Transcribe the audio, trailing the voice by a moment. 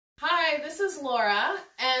this is Laura,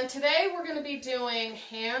 and today we're going to be doing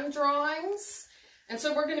hand drawings. And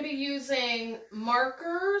so we're going to be using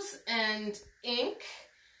markers and ink,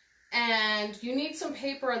 and you need some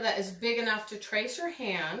paper that is big enough to trace your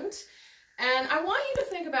hand. And I want you to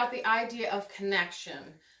think about the idea of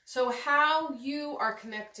connection. So how you are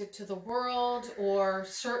connected to the world or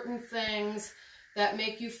certain things that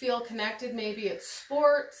make you feel connected. Maybe it's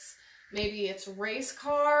sports, maybe it's race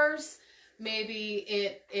cars, maybe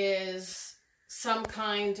it is some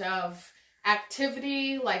kind of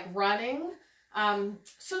activity like running.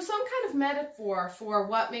 So some kind of metaphor for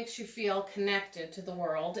what makes you feel connected to the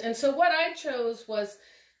world. And so what I chose was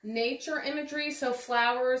nature imagery, so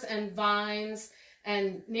flowers and vines.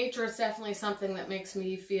 And nature is definitely something that makes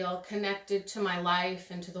me feel connected to my life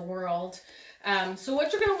and to the world. So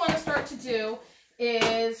what you're going to want to start to do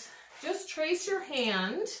is just trace your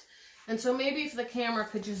hand. And so maybe if the camera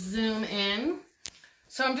could just zoom in.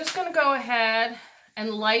 So I'm just going to go ahead and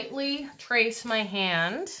lightly trace my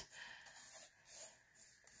hand.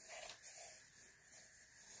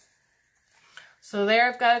 So there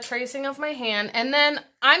I've got a tracing of my hand. And then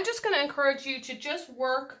I'm just going to encourage you to just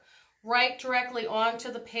work right directly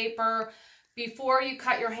onto the paper before you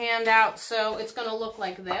cut your hand out. So it's going to look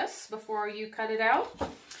like this before you cut it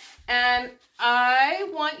out. And I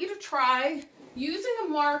want you to try using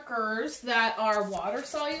markers that are water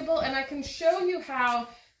soluble, and I can show you how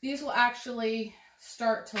these will actually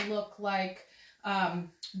start to look like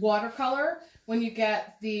watercolor when you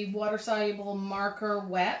get the water soluble marker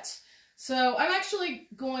wet. So I'm actually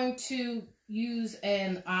going to use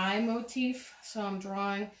an eye motif, so I'm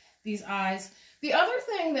drawing these eyes. The other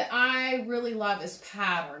thing that I really love is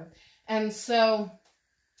pattern, and so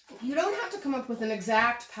you don't have to come up with an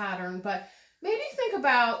exact pattern, but maybe think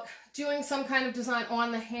about doing some kind of design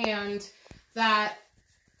on the hand that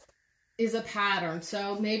is a pattern.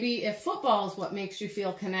 So maybe if football is what makes you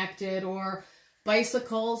feel connected, or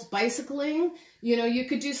bicycling, you know, you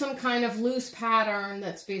could do some kind of loose pattern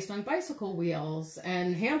that's based on bicycle wheels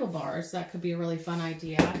and handlebars. That could be a really fun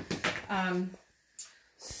idea.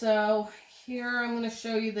 So here I'm going to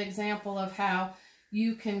show you the example of how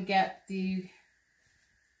you can get the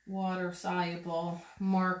water soluble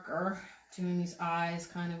marker, doing these eyes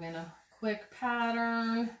kind of in a quick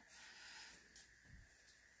pattern.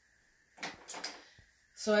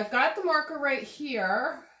 So I've got the marker right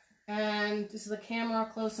here, and is the camera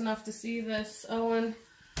close enough to see this, Owen?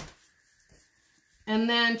 And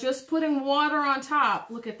then just putting water on top,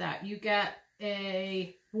 look at that, you get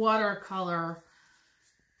a watercolor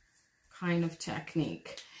kind of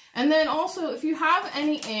technique. And then also, if you have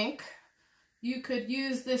any ink, you could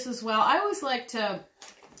use this as well. I always like to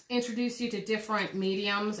introduce you to different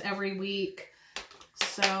mediums every week,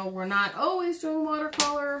 so we're not always doing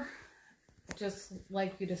watercolor. Just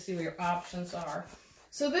like you to see what your options are.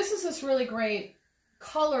 So this is this really great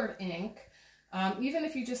colored ink. Even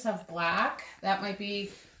if you just have black, that might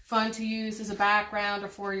be fun to use as a background or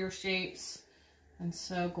for your shapes. And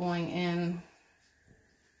so going in.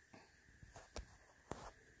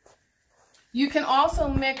 You can also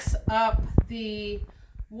mix up the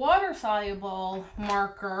water-soluble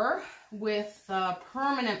marker with the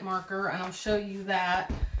permanent marker, and I'll show you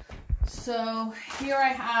that. So here I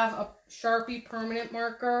have a Sharpie permanent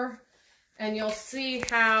marker, and you'll see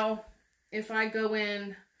how if I go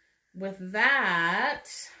in with that,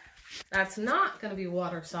 that's not going to be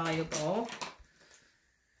water-soluble.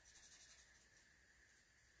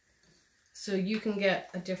 So you can get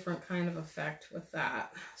a different kind of effect with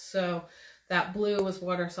that. So that blue is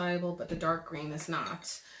water soluble, but the dark green is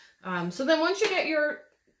not. So then once you get your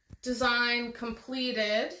design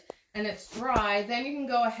completed and it's dry, then you can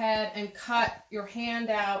go ahead and cut your hand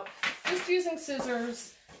out just using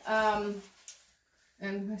scissors. And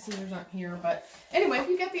my scissors aren't here, but anyway,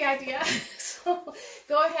 you get the idea. So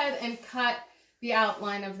go ahead and cut the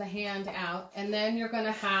outline of the hand out, and then you're going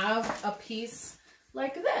to have a piece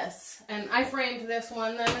like this. And I framed this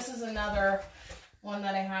one. Then this is another one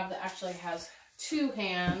that I have that actually has two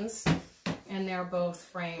hands, and they're both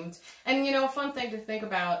framed. And you know, a fun thing to think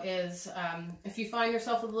about is if you find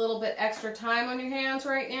yourself with a little bit extra time on your hands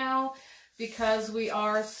right now, because we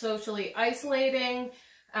are socially isolating,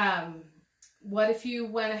 what if you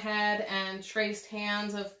went ahead and traced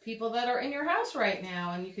hands of people that are in your house right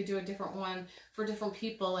now, and you could do a different one for different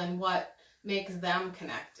people and what makes them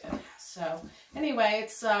connected. So anyway,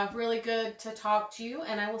 it's really good to talk to you,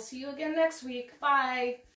 and I will see you again next week.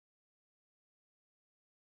 Bye.